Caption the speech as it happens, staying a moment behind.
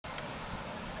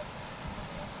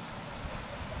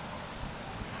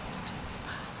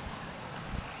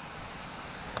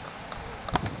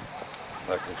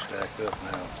backed up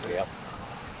now. Yep.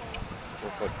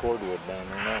 Looks like cordwood down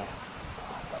there now.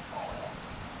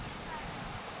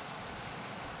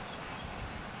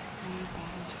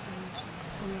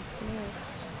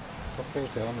 Okay,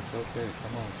 tell him it's okay.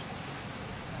 Come on.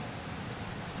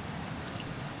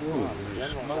 Ooh, the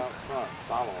general's out front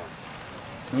following.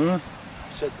 Hmm? I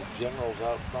said the general's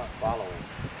out front following.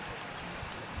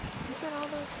 Look at all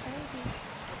those babies.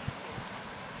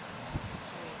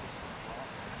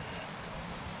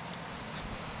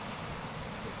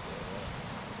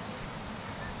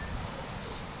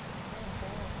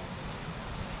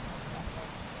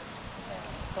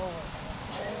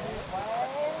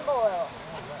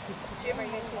 Jim, are you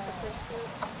going to take the first group?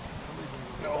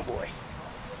 Oh boy.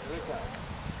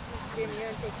 Jim, you're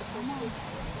going to take the first group?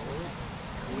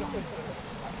 You take the first group.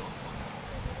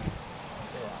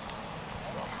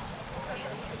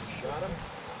 Got him?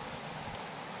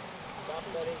 Stop,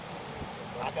 buddy.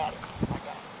 I got it.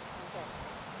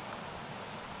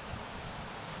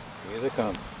 Here they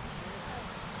come.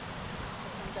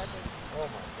 Oh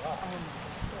my God.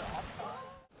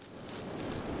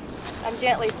 I'm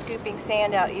gently scooping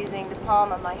sand out using the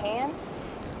palm of my hand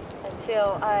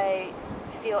until I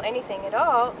feel anything at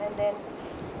all, and then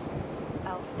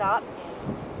I'll stop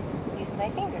and use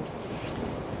my fingers.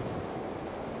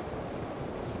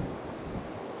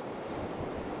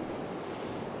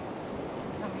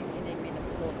 Tell me if you need me to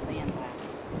pull sand back.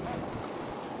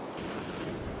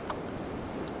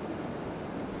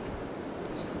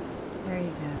 There you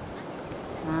go.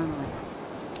 Finally.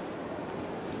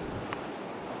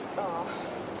 Oh.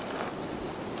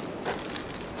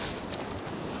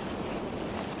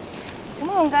 Come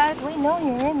on, guys. We know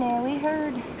you're in there. We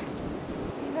heard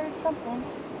something.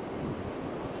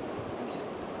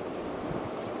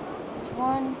 There's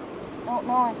one. Don't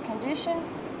know his condition.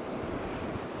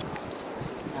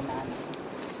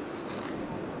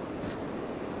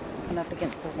 I'm up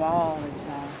against the wall is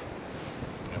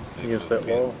Against that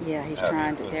wall? yeah, he's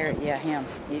trying to there yeah, him.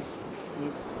 He's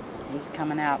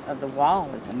coming out of the wall,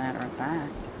 as a matter of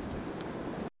fact.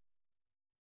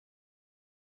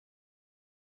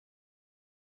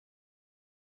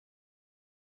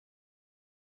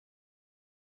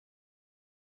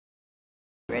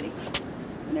 Ready?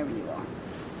 Whenever you are.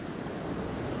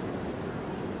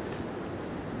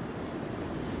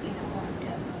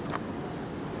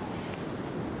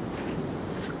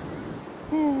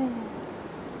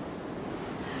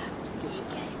 He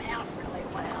came out really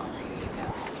well. There you go.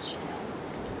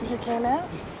 He came out?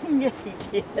 Yes, he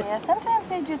did. Yeah, sometimes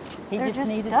they're just needed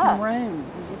stuck. some room.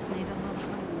 He just needed a little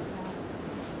room.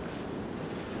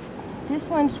 This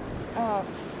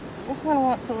one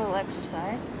wants a little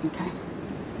exercise. Okay.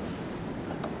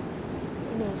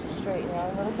 He needs to straighten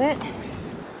out a little bit.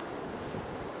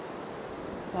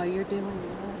 While you're doing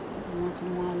yours, every once in a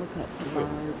while look up for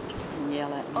birds and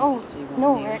yell at them Oh, to see what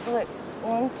no, they're Rick, look.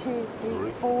 1, 2,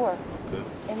 3, 4. Good.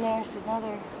 And there's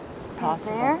another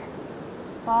Possible. there.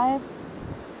 5.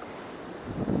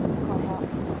 Go help.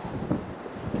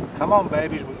 Come on,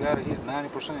 babies. We got to hit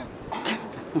 90%.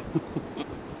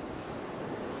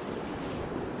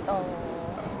 Oh.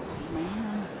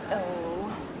 Man.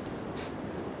 Oh.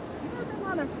 There's a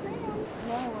lot of friends.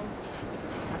 No.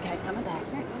 Okay, coming back.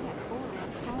 Rick, we got 4 right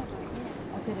here.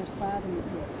 Okay, there's 5 in the pit.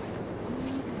 Oh my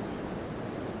goodness.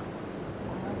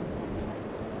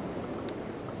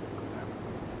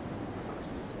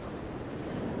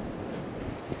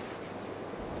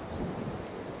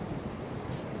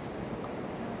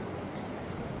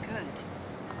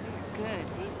 Good.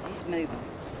 He's moving.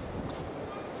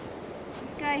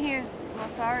 This guy here's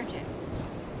lethargic.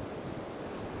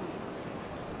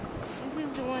 This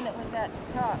is the one that was at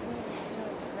the top. We were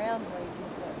doing ground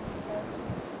breaking, but because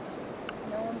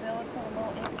no umbilical, no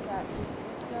inside, he's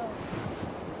good to go.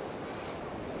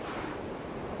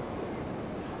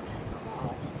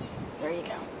 There you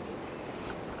go.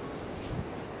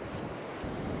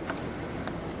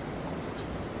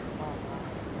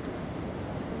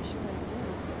 Pretty sure I do.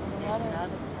 And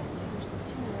another. There's the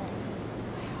 2 right here.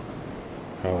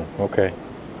 Oh, okay.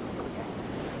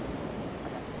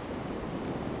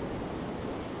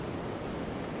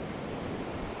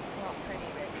 This is not pretty,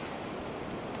 Rick.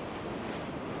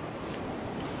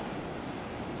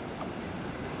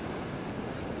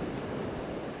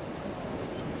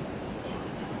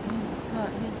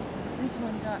 This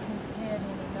one got his head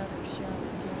in another shell.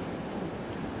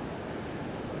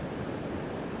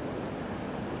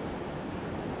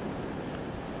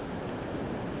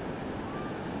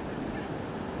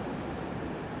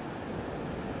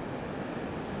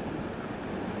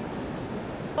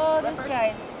 Oh, this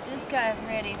guy's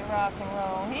ready to rock and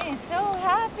roll. He is so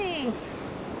happy.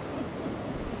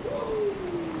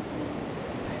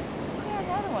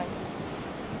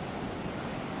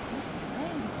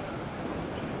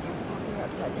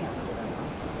 upside down.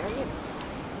 There you go.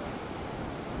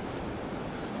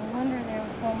 No wonder there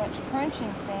was so much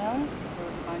crunching sounds. There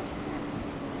was a bunch in there.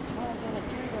 Trying to get it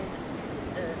through those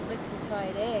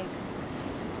liquefied eggs.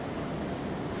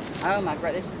 Oh my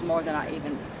God, this is more than I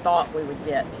even thought we would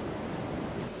get.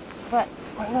 But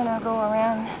we're gonna go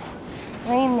around,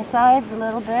 ream the sides a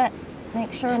little bit,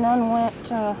 make sure none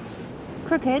went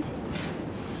crooked.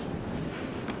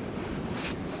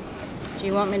 Do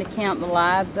you want me to count the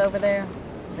lives over there?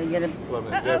 So you get a... Well,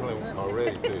 I mean, definitely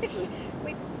already too.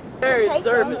 Very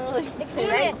observant. It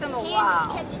takes them a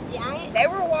while. They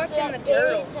were watching the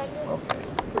turtles.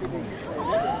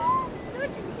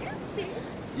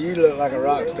 You look like a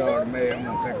rock star to me. I'm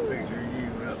gonna take a picture of you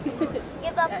up close.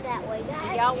 Give up that way,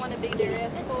 guys. Y'all want to be their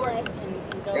escorts and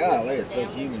go. Golly, it's so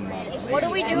human, my What do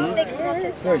we do if they come up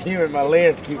to so human. My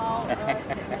lens keeps.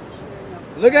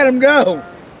 Look at him go.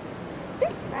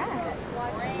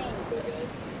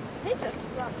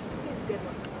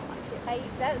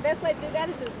 The best way to do that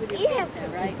is with your He has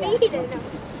some speed in him.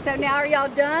 So now are y'all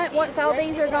done? Once all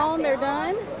these are gone, they're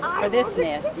done? For this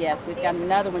nest, yes. We've got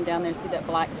another one down there. See that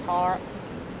black tarp?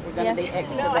 We're going to be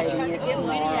excavating it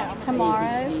tomorrow.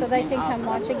 Tomorrow, so they can come Also.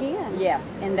 watch again.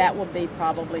 Yes, and that will be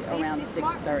probably around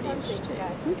 6:30ish too.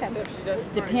 Okay.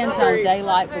 Depends on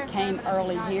daylight. We came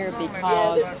early here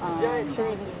because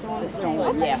the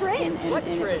storm, yes, and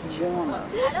it was warmer.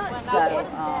 So,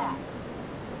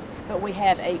 but we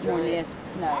have 8 more nests,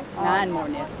 no, 9 more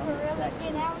nests on this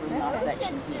section,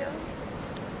 section here.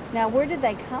 Now, where did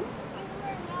they come?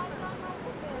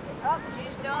 Oh,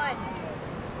 she's done.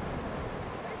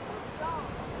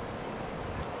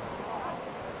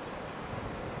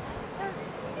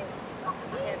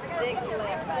 We have 6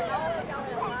 left.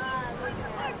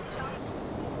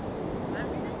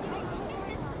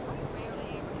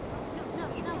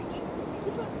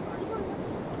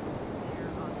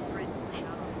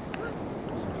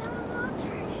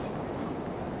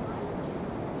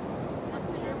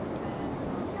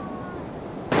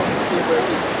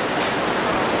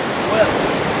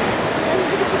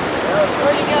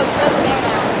 Where'd he go? He's over there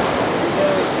now.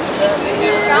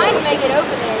 He's trying to make it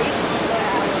over there.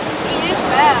 He is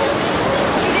fast.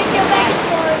 He didn't get back.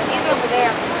 He's over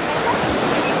there.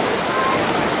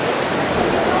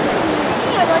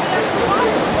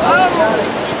 Oh,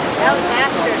 that was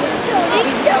faster.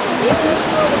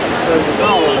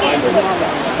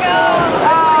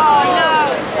 Oh no!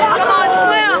 Come on,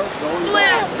 swim!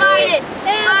 Swim! Fight it!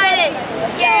 Fight it!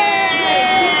 Yeah!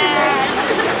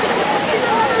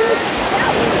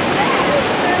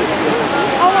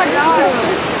 Oh my God!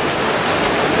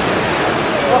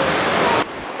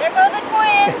 There go the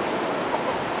twins!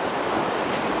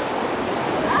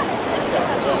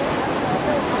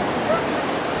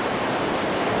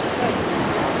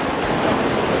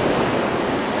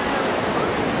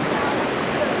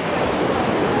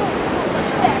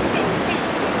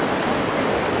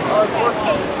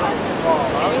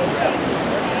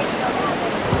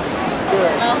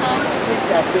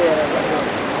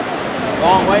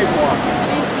 Long way for him.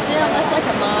 That's like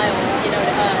a mile, you know,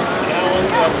 to us.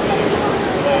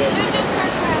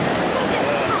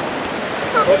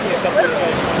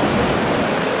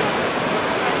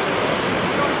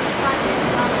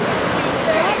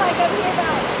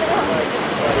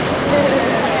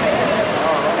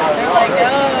 They're like,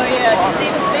 oh yeah, did you see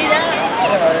the speed up?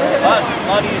 A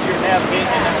lot easier navigating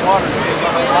in that water.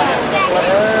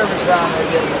 Every time they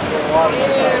get in the water.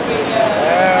 Here we go.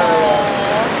 There we